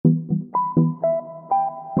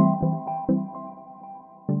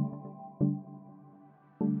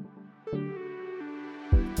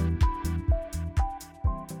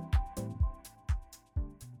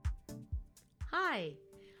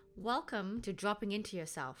Welcome to Dropping Into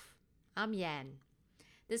Yourself. I'm Yan.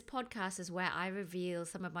 This podcast is where I reveal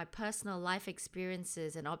some of my personal life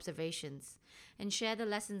experiences and observations and share the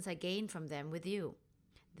lessons I gained from them with you.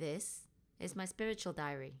 This is my spiritual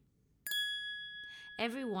diary.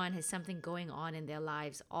 Everyone has something going on in their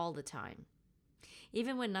lives all the time.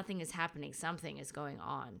 Even when nothing is happening, something is going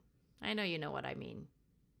on. I know you know what I mean.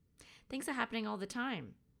 Things are happening all the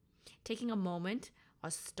time. Taking a moment or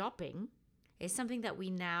stopping is something that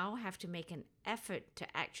we now have to make an effort to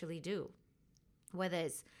actually do. Whether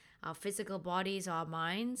it's our physical bodies or our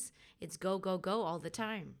minds, it's go, go, go all the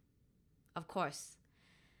time. Of course,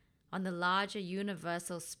 on the larger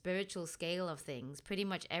universal spiritual scale of things, pretty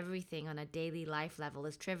much everything on a daily life level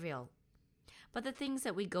is trivial. But the things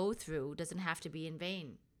that we go through doesn't have to be in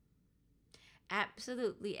vain.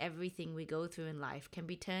 Absolutely everything we go through in life can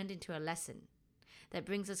be turned into a lesson that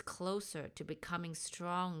brings us closer to becoming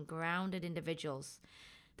strong, grounded individuals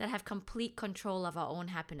that have complete control of our own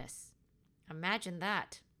happiness. Imagine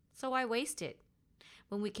that. So why waste it?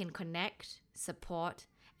 When we can connect, support,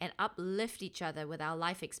 and uplift each other with our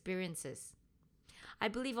life experiences. I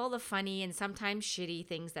believe all the funny and sometimes shitty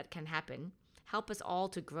things that can happen help us all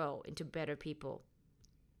to grow into better people.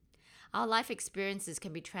 Our life experiences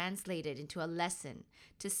can be translated into a lesson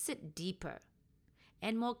to sit deeper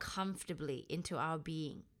and more comfortably into our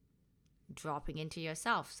being, dropping into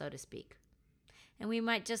yourself, so to speak. And we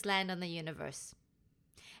might just land on the universe.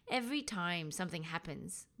 Every time something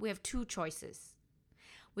happens, we have two choices.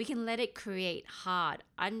 We can let it create hard,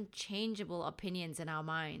 unchangeable opinions in our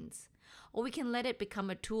minds, or we can let it become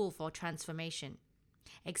a tool for transformation,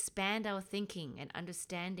 expand our thinking and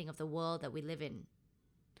understanding of the world that we live in.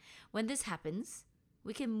 When this happens,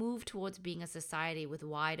 we can move towards being a society with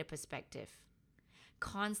wider perspective,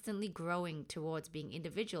 constantly growing towards being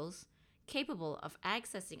individuals capable of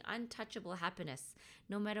accessing untouchable happiness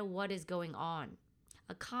no matter what is going on.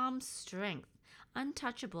 A calm strength,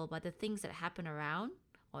 untouchable by the things that happen around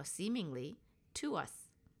or seemingly to us.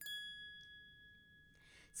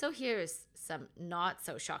 So here's some not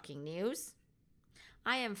so shocking news.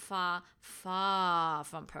 I am far, far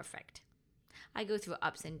from perfect. I go through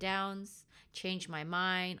ups and downs, change my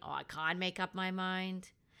mind, or I can't make up my mind,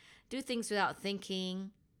 do things without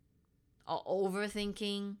thinking or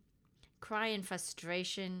overthinking, cry in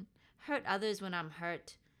frustration, hurt others when I'm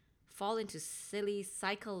hurt, fall into silly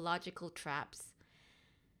psychological traps,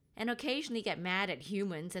 and occasionally get mad at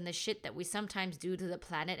humans and the shit that we sometimes do to the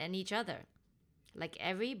planet and each other. Like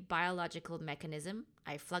every biological mechanism,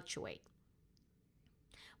 I fluctuate.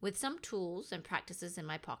 With some tools and practices in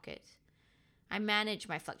my pocket, I manage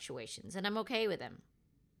my fluctuations and I'm okay with them.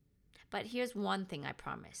 But here's one thing I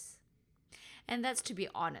promise, and that's to be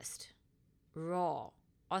honest, raw,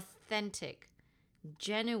 authentic,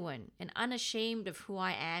 genuine, and unashamed of who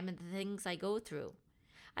I am and the things I go through.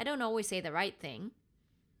 I don't always say the right thing,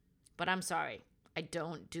 but I'm sorry, I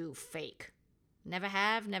don't do fake. Never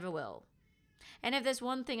have, never will. And if there's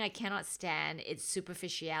one thing I cannot stand, it's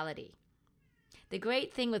superficiality. The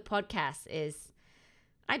great thing with podcasts is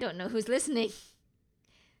I don't know who's listening.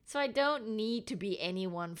 So I don't need to be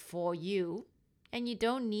anyone for you, and you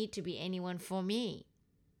don't need to be anyone for me.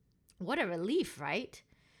 What a relief, right?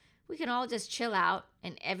 We can all just chill out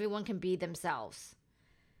and everyone can be themselves.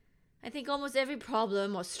 I think almost every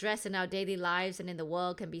problem or stress in our daily lives and in the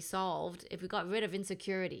world can be solved if we got rid of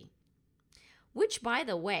insecurity. Which, by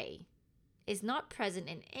the way, is not present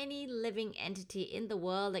in any living entity in the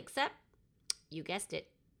world except, you guessed it,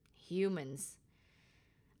 humans.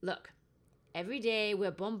 Look, every day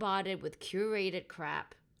we're bombarded with curated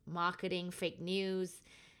crap, marketing, fake news.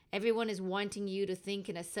 Everyone is wanting you to think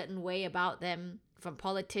in a certain way about them, from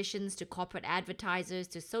politicians to corporate advertisers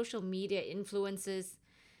to social media influencers,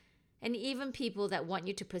 and even people that want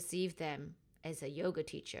you to perceive them as a yoga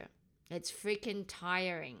teacher. It's freaking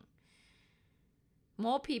tiring.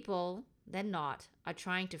 More people than not are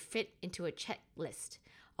trying to fit into a checklist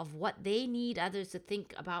of what they need others to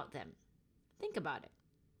think about them. Think about it.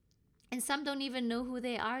 And some don't even know who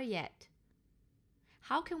they are yet.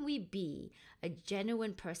 How can we be a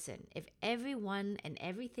genuine person if everyone and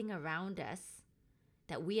everything around us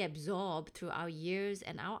that we absorb through our ears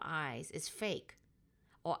and our eyes is fake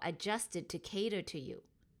or adjusted to cater to you?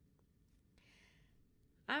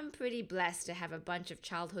 I'm pretty blessed to have a bunch of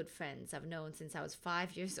childhood friends I've known since I was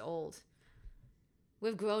 5 years old.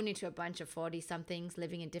 We've grown into a bunch of 40-somethings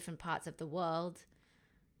living in different parts of the world,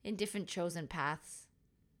 in different chosen paths.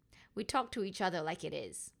 We talk to each other like it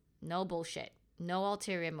is. No bullshit. No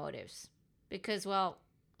ulterior motives. Because, well,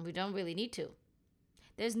 we don't really need to.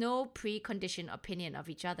 There's no preconditioned opinion of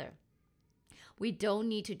each other. We don't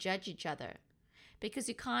need to judge each other because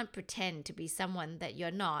you can't pretend to be someone that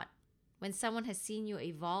you're not when someone has seen you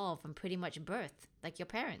evolve from pretty much birth, like your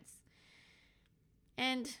parents.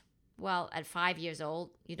 And, well, at 5 years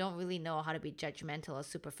old, you don't really know how to be judgmental or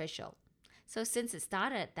superficial. So since it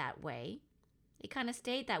started that way, it kind of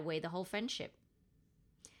stayed that way the whole friendship.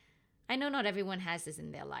 I know not everyone has this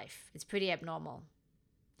in their life. It's pretty abnormal.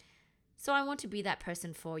 So I want to be that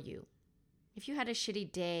person for you. If you had a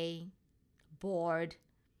shitty day, bored,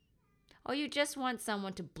 or you just want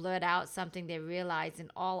someone to blurt out something they realize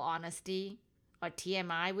in all honesty or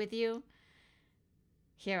TMI with you,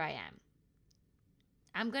 here I am.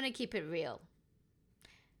 I'm going to keep it real.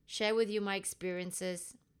 Share with you my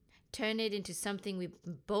experiences, turn it into something we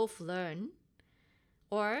both learn,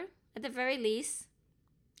 or at the very least,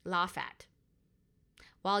 laugh at.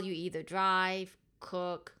 While you either drive,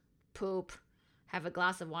 cook, poop, have a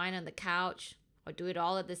glass of wine on the couch, or do it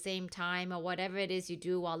all at the same time, or whatever it is you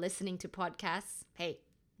do while listening to podcasts. Hey,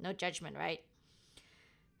 no judgment, right?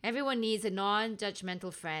 Everyone needs a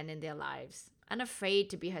non-judgmental friend in their lives, unafraid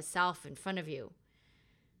to be herself in front of you.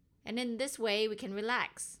 And in this way, we can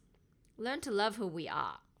relax, learn to love who we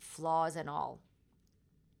are, flaws and all.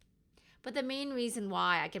 But the main reason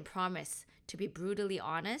why I can promise to be brutally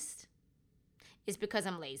honest is because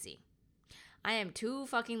I'm lazy. I am too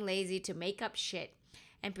fucking lazy to make up shit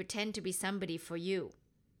and pretend to be somebody for you.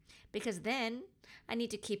 Because then I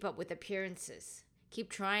need to keep up with appearances,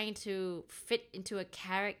 keep trying to fit into a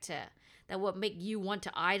character that would make you want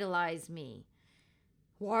to idolize me,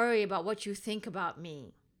 worry about what you think about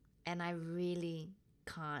me, and I really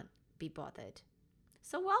can't be bothered.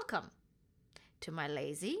 So welcome to my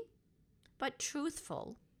lazy but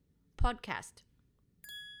truthful podcast.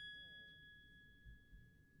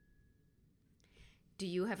 Do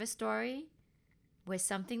you have a story where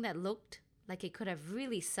something that looked like it could have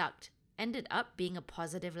really sucked ended up being a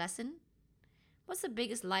positive lesson? What's the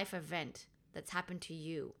biggest life event that's happened to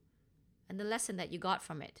you and the lesson that you got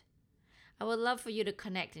from it? I would love for you to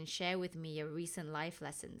connect and share with me your recent life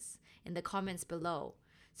lessons in the comments below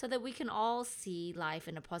so that we can all see life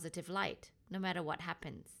in a positive light, no matter what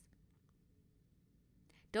happens.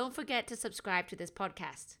 Don't forget to subscribe to this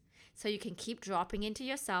podcast so you can keep dropping into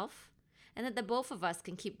yourself and that the both of us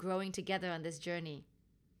can keep growing together on this journey.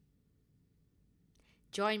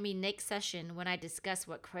 Join me next session when I discuss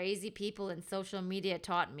what crazy people in social media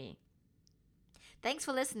taught me. Thanks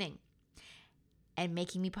for listening and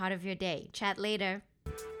making me part of your day. Chat later.